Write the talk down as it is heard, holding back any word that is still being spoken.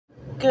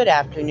Good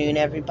afternoon,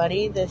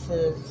 everybody. This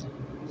is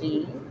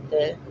the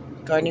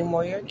Gardening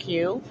Warrior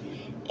Q,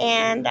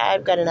 and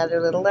I've got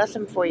another little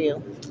lesson for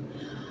you.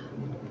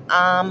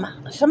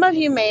 Some of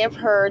you may have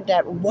heard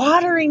that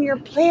watering your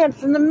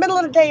plants in the middle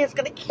of the day is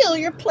going to kill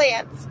your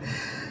plants.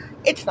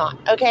 It's not,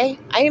 okay?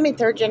 I am a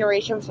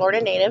third-generation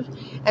Florida native,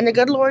 and the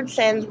good Lord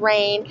sends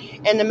rain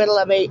in the middle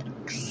of a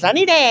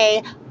sunny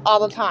day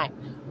all the time.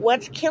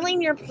 What's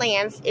killing your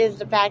plants is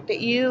the fact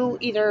that you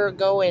either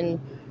go and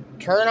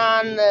turn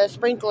on the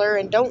sprinkler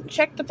and don't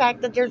check the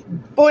fact that there's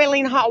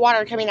boiling hot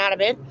water coming out of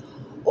it,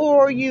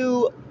 or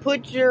you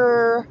put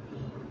your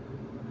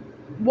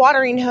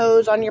watering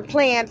hose on your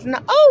plants and,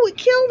 oh, it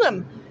killed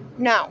them.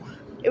 No,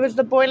 it was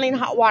the boiling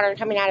hot water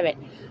coming out of it.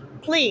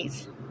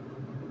 Please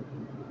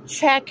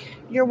check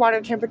your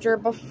water temperature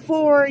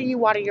before you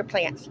water your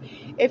plants.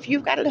 If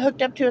you've got it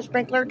hooked up to a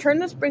sprinkler, turn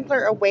the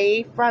sprinkler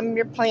away from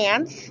your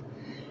plants,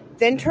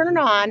 then turn it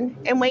on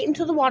and wait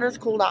until the water's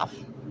cooled off.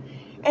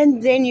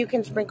 And then you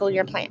can sprinkle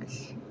your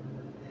plants.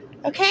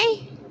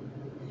 Okay?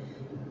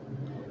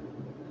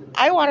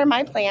 I water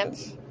my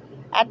plants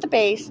at the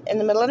base in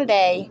the middle of the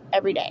day,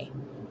 every day.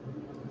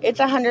 It's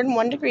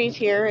 101 degrees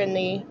here in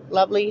the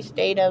lovely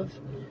state of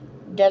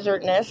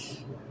desertness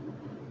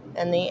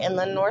in the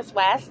inland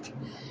northwest.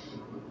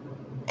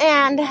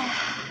 And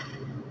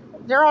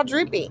they're all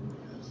droopy.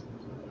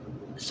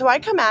 So I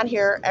come out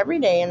here every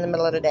day in the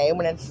middle of the day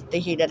when it's the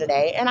heat of the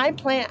day, and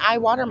I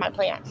water my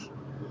plants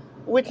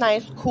with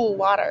nice, cool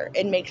water.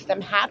 It makes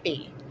them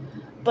happy.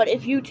 But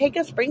if you take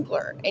a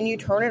sprinkler and you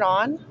turn it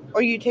on,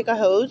 or you take a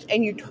hose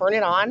and you turn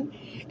it on,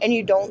 and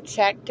you don't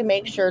check to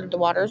make sure that the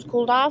water is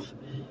cooled off,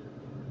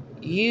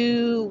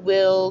 you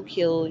will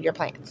kill your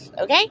plants,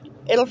 okay?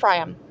 It'll fry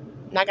them,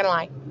 not gonna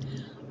lie.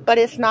 But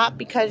it's not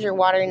because you're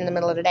watering in the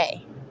middle of the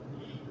day.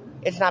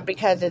 It's not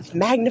because it's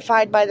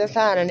magnified by the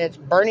sun and it's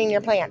burning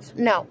your plants.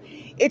 No,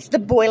 it's the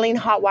boiling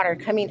hot water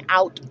coming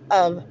out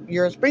of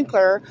your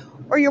sprinkler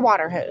or your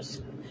water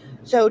hose.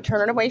 So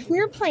turn it away from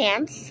your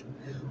plants.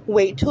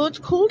 Wait till it's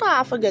cooled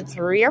off a good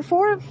 3 or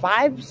 4 or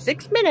 5,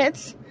 6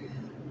 minutes.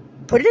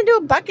 Put it into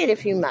a bucket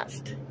if you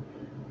must.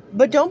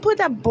 But don't put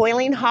that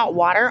boiling hot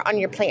water on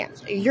your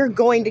plants. You're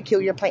going to kill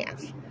your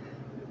plants.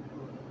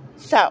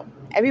 So,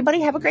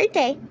 everybody have a great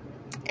day.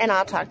 And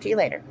I'll talk to you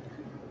later.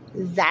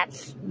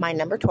 That's my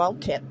number 12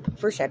 tip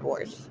for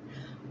Shedwars.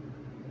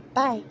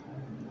 Bye.